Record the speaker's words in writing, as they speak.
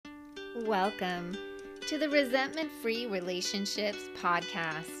Welcome to the Resentment Free Relationships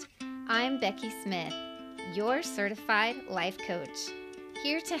Podcast. I'm Becky Smith, your certified life coach,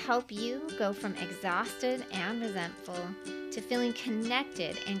 here to help you go from exhausted and resentful to feeling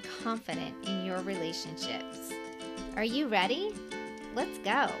connected and confident in your relationships. Are you ready? Let's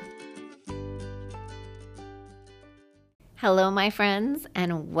go. Hello, my friends,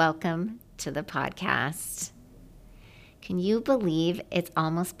 and welcome to the podcast. Can you believe it's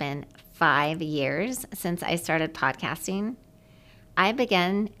almost been 5 years since I started podcasting? I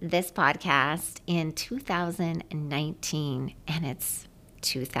began this podcast in 2019, and it's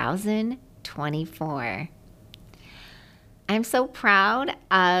 2024. I'm so proud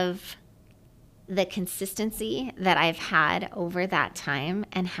of the consistency that I've had over that time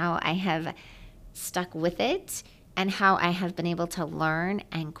and how I have stuck with it and how I have been able to learn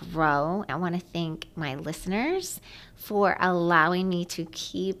and grow. I want to thank my listeners for allowing me to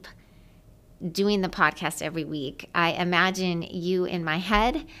keep doing the podcast every week. I imagine you in my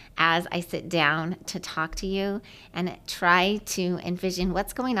head as I sit down to talk to you and try to envision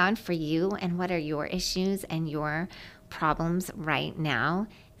what's going on for you and what are your issues and your problems right now.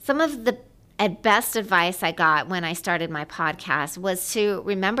 Some of the best advice I got when I started my podcast was to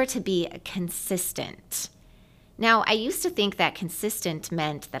remember to be consistent. Now, I used to think that consistent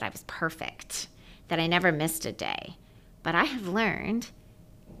meant that I was perfect, that I never missed a day. But I have learned,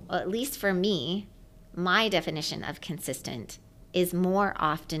 well, at least for me, my definition of consistent is more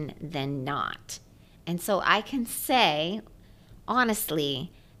often than not. And so I can say,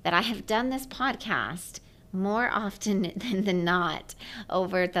 honestly, that I have done this podcast more often than not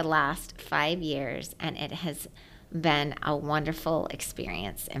over the last 5 years, and it has been a wonderful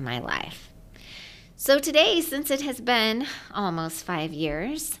experience in my life. So today, since it has been almost 5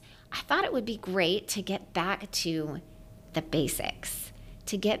 years, I thought it would be great to get back to the basics,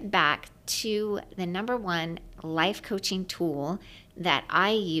 to get back to the number one life coaching tool that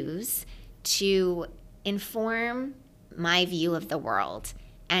I use to inform my view of the world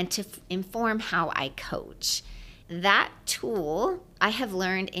and to inform how I coach. That tool I have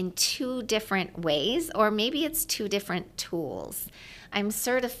learned in 2 different ways, or maybe it's 2 different tools. I'm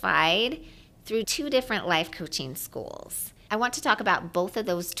certified through 2 different life coaching schools. I want to talk about both of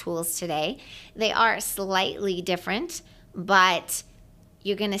those tools today. They are slightly different, but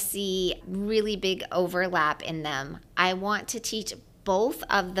you're going to see really big overlap in them. I want to teach both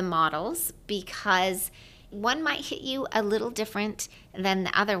of the models because one might hit you a little different than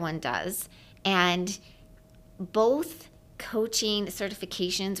the other one does. And both coaching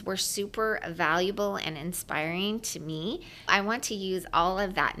certifications were super valuable and inspiring to me. I want to use all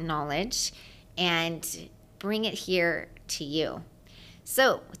of that knowledge and bring it here to you.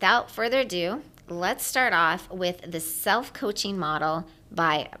 So without further ado, let's start off with the self-coaching model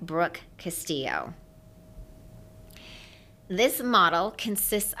by Brooke Castillo. This model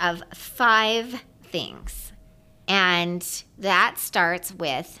consists of 5 things, and that starts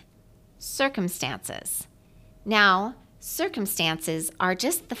with circumstances. Now, circumstances are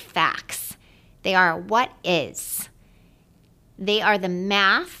just the facts. They are what is. They are the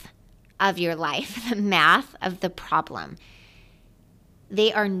math of your life, the math of the problem.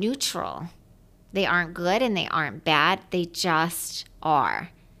 They are neutral. They aren't good and they aren't bad. They just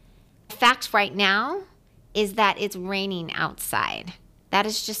are. The fact right now is that it's raining outside. That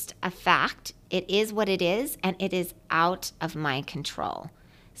is just a fact. It is what it is, and it is out of my control.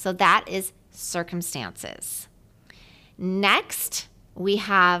 So that is circumstances. Next, we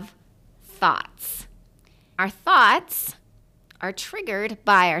have thoughts. Our thoughts are triggered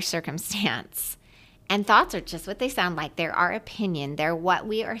by our circumstance. And thoughts are just what they sound like. They're our opinion. They're what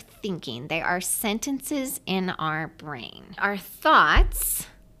we are thinking. They are sentences in our brain. Our thoughts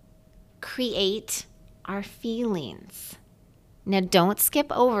create our feelings. Now, don't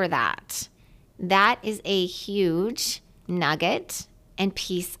skip over that. That is a huge nugget and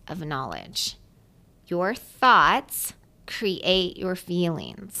piece of knowledge. Your thoughts create your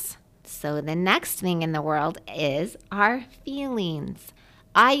feelings. So the next thing in the world is our feelings.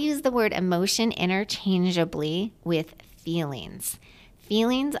 I use the word emotion interchangeably with feelings.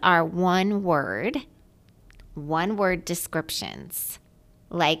 Feelings are one word descriptions.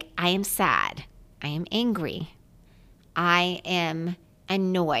 Like, I am sad, I am angry, I am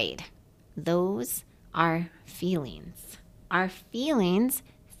annoyed. Those are feelings. Our feelings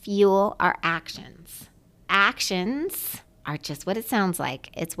fuel our actions. Actions are just what it sounds like.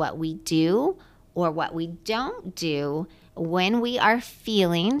 It's what we do or what we don't do when we are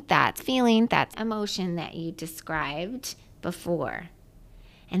feeling that emotion that you described before.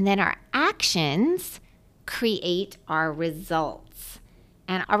 And then our actions create our results.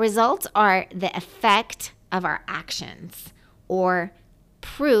 And our results are the effect of our actions or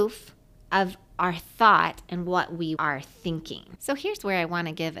proof of our thought and what we are thinking. So here's where I want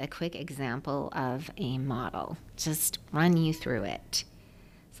to give a quick example of a model, just run you through it.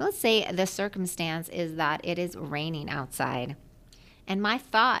 So let's say the circumstance is that it is raining outside. And my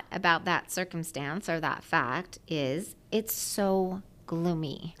thought about that circumstance or that fact is it's so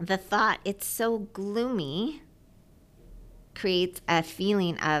gloomy. The thought, it's so gloomy, creates a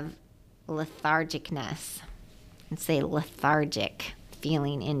feeling of lethargicness. Let's say lethargic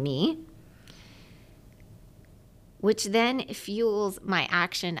feeling in me, which then fuels my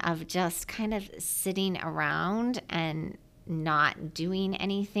action of just kind of sitting around and not doing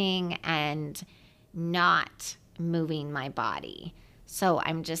anything and not moving my body. So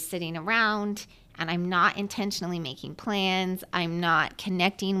I'm just sitting around and I'm not intentionally making plans. I'm not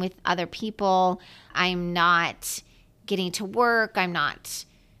connecting with other people. I'm not getting to work. I'm not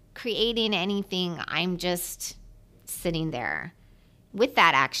creating anything. I'm just sitting there. With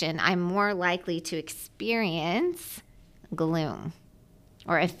that action, I'm more likely to experience gloom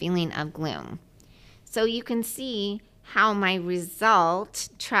or a feeling of gloom. So you can see how my result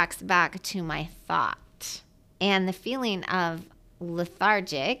tracks back to my thought. And the feeling of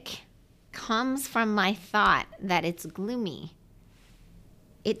lethargic comes from my thought that it's gloomy.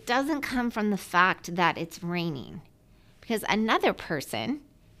 It doesn't come from the fact that it's raining. Because another person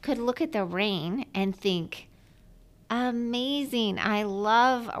could look at the rain and think, amazing, I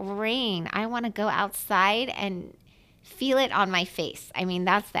love rain. I want to go outside and feel it on my face. I mean,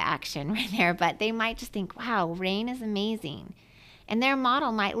 that's the action right there. But they might just think, wow, rain is amazing. And their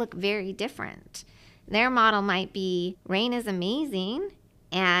model might look very different. Their model might be rain is amazing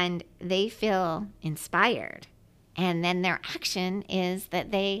and they feel inspired. And then their action is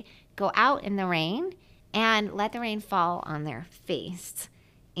that they go out in the rain and let the rain fall on their face.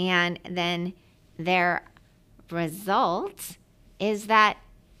 And then their result is that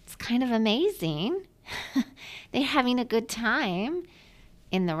it's kind of amazing. They're having a good time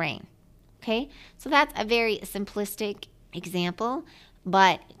in the rain. Okay, so that's a very simplistic example,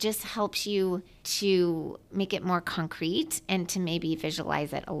 but just helps you to make it more concrete and to maybe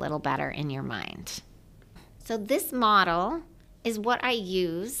visualize it a little better in your mind. So this model is what I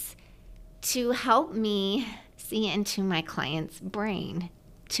use to help me see into my client's brain,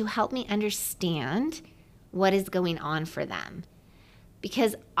 to help me understand what is going on for them.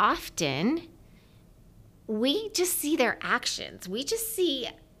 Because often we just see their actions. We just see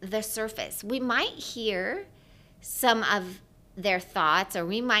the surface. We might hear some of their thoughts or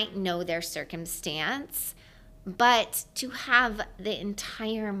we might know their circumstance, but to have the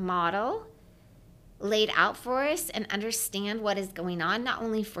entire model laid out for us and understand what is going on, not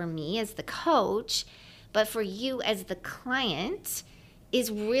only for me as the coach, but for you as the client,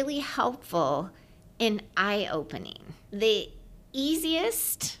 is really helpful and eye-opening. The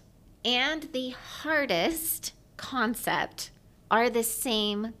easiest and the hardest concept are the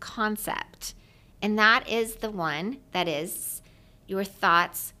same concept, and that is the one that is your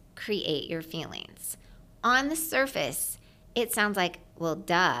thoughts create your feelings. On the surface, it sounds like, well,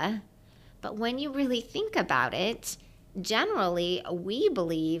 duh, but when you really think about it, generally, we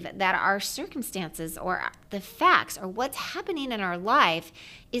believe that our circumstances or the facts or what's happening in our life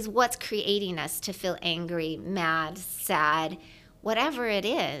is what's creating us to feel angry, mad, sad, whatever it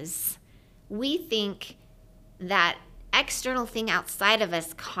is. We think that external thing outside of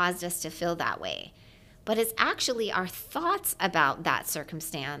us caused us to feel that way. But it's actually our thoughts about that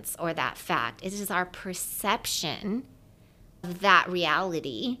circumstance or that fact. It is our perception of that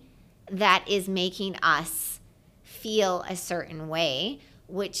reality that is making us feel a certain way,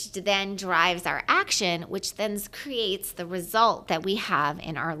 which then drives our action, which then creates the result that we have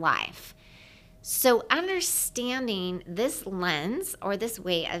in our life. So understanding this lens or this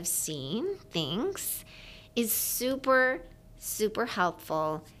way of seeing things is super, super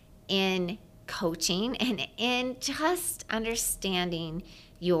helpful in coaching and in just understanding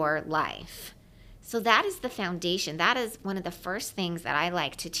your life. So that is the foundation. That is one of the first things that I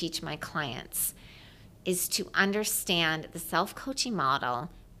like to teach my clients, is to understand the self-coaching model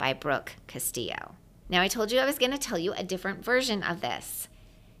by Brooke Castillo. Now, I told you I was going to tell you a different version of this.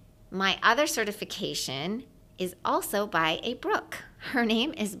 My other certification is also by a Brooke. Her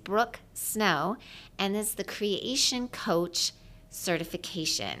name is Brooke Snow, and it's the Creation Coach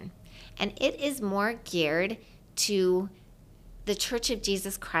certification. And it is more geared to the Church of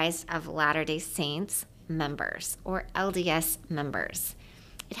Jesus Christ of Latter-day Saints members or LDS members.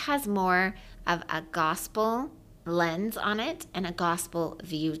 It has more of a gospel lens on it and a gospel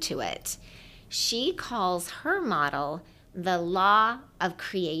view to it. She calls her model the law of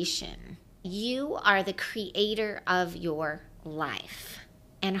creation. You are the creator of your life.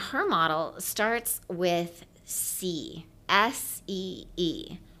 And her model starts with C,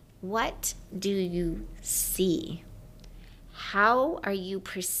 S-E-E. What do you see? How are you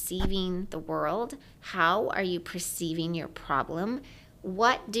perceiving the world? How are you perceiving your problem?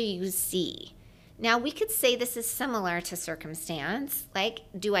 What do you see? Now, we could say this is similar to circumstance. Like,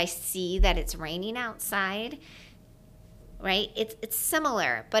 do I see that it's raining outside? Right? It's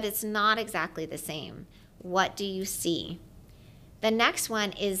similar, but it's not exactly the same. What do you see? The next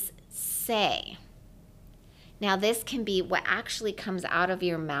one is say. Now, this can be what actually comes out of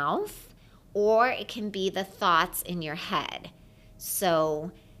your mouth, or it can be the thoughts in your head.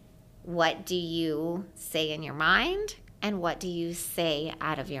 So, what do you say in your mind, and what do you say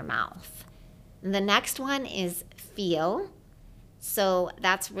out of your mouth? And the next one is feel. So,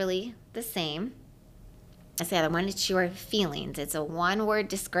 that's really the same as the other one. It's your feelings. It's a one-word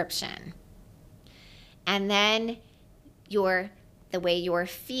description. And then the way you're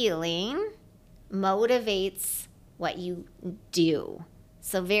feeling motivates what you do.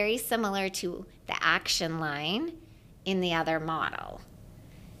 So very similar to the action line in the other model.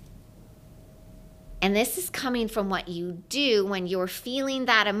 And this is coming from what you do when you're feeling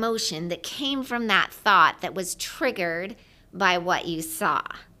that emotion that came from that thought that was triggered by what you saw.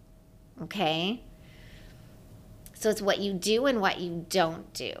 Okay? So it's what you do and what you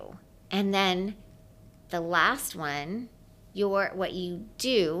don't do. And then the last one, what you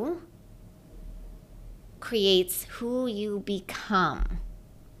do creates who you become.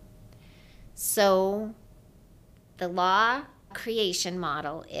 So the law creation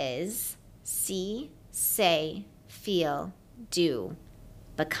model is see, say, feel, do,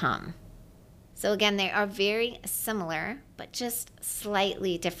 become. So again, they are very similar, but just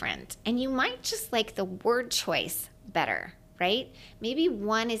slightly different. And you might just like the word choice better, right? Maybe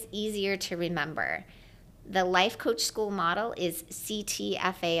one is easier to remember. The Life Coach School model is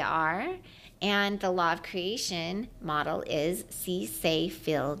CTFAR, and the Law of Creation model is see, say,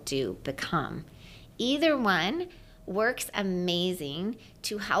 feel, do, become. Either one works amazing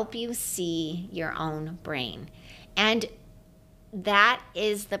to help you see your own brain. And that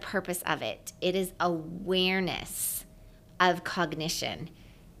is the purpose of it. It is awareness of cognition.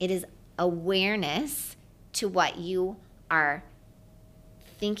 It is awareness to what you are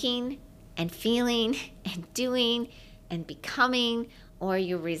thinking and feeling and doing and becoming, or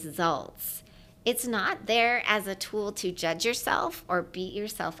your results. It's not there as a tool to judge yourself or beat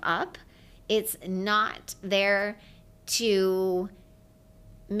yourself up. It's not there to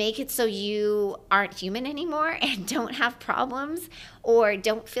make it so you aren't human anymore and don't have problems or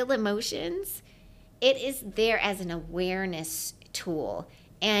don't feel emotions. It is there as an awareness tool.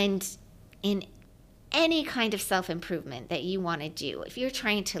 And in any kind of self-improvement that you want to do, if you're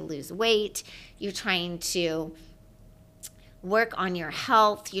trying to lose weight, you're trying to work on your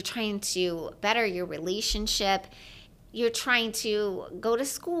health, you're trying to better your relationship, you're trying to go to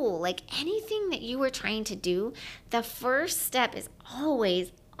school, like anything that you are trying to do, the first step is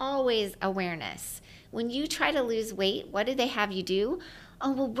always awareness. When you try to lose weight, what do they have you do?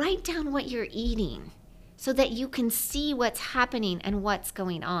 Oh, well, write down what you're eating so that you can see what's happening and what's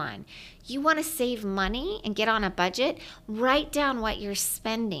going on. You want to save money and get on a budget? Write down what you're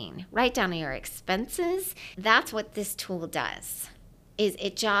spending. Write down your expenses. That's what this tool does, is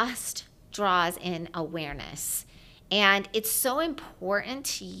it just draws in awareness. And it's so important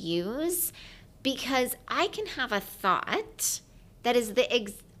to use because I can have a thought that is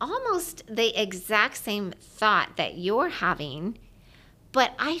almost the exact same thought that you're having,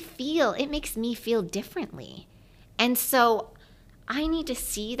 but it makes me feel differently. And so I need to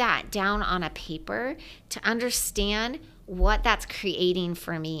see that down on a paper to understand what that's creating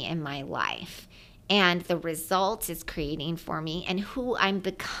for me in my life and the results it's creating for me and who I'm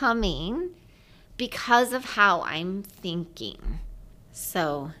becoming because of how I'm thinking.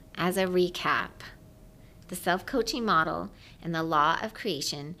 So, as a recap, the self-coaching model and the law of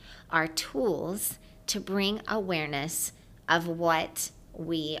creation are tools to bring awareness of what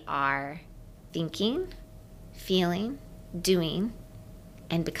we are thinking, feeling, doing,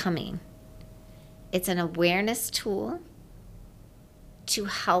 and becoming. It's an awareness tool to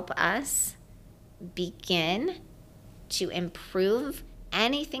help us begin to improve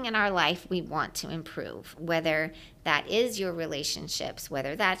anything in our life we want to improve, whether that is your relationships,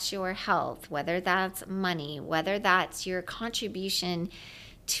 whether that's your health, whether that's money, whether that's your contribution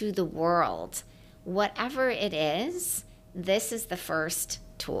to the world. Whatever it is, this is the first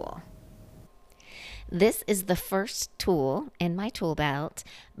tool. This is the first tool in my tool belt,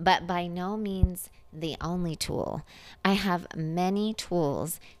 but by no means the only tool. I have many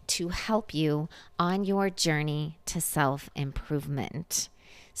tools to help you on your journey to self-improvement.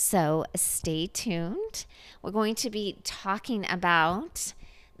 So stay tuned. We're going to be talking about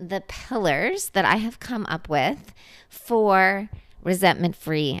the pillars that I have come up with for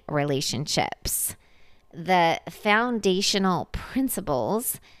resentment-free relationships, the foundational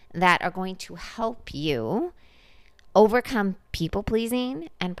principles that are going to help you overcome people-pleasing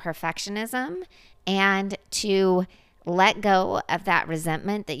and perfectionism, and to let go of that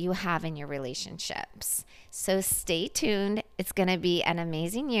resentment that you have in your relationships. So stay tuned. It's going to be an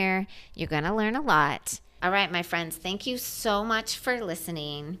amazing year. You're going to learn a lot. All right, my friends, thank you so much for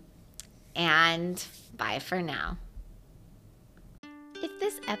listening, and bye for now. If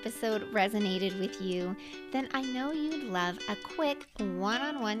this episode resonated with you, then I know you'd love a quick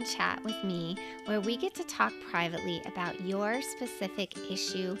one-on-one chat with me where we get to talk privately about your specific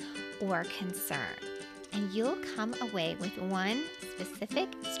issue or concern. And you'll come away with one specific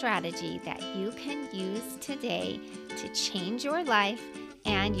strategy that you can use today to change your life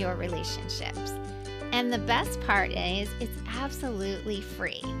and your relationships. And the best part is it's absolutely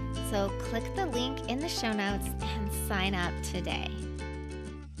free. So click the link in the show notes and sign up today.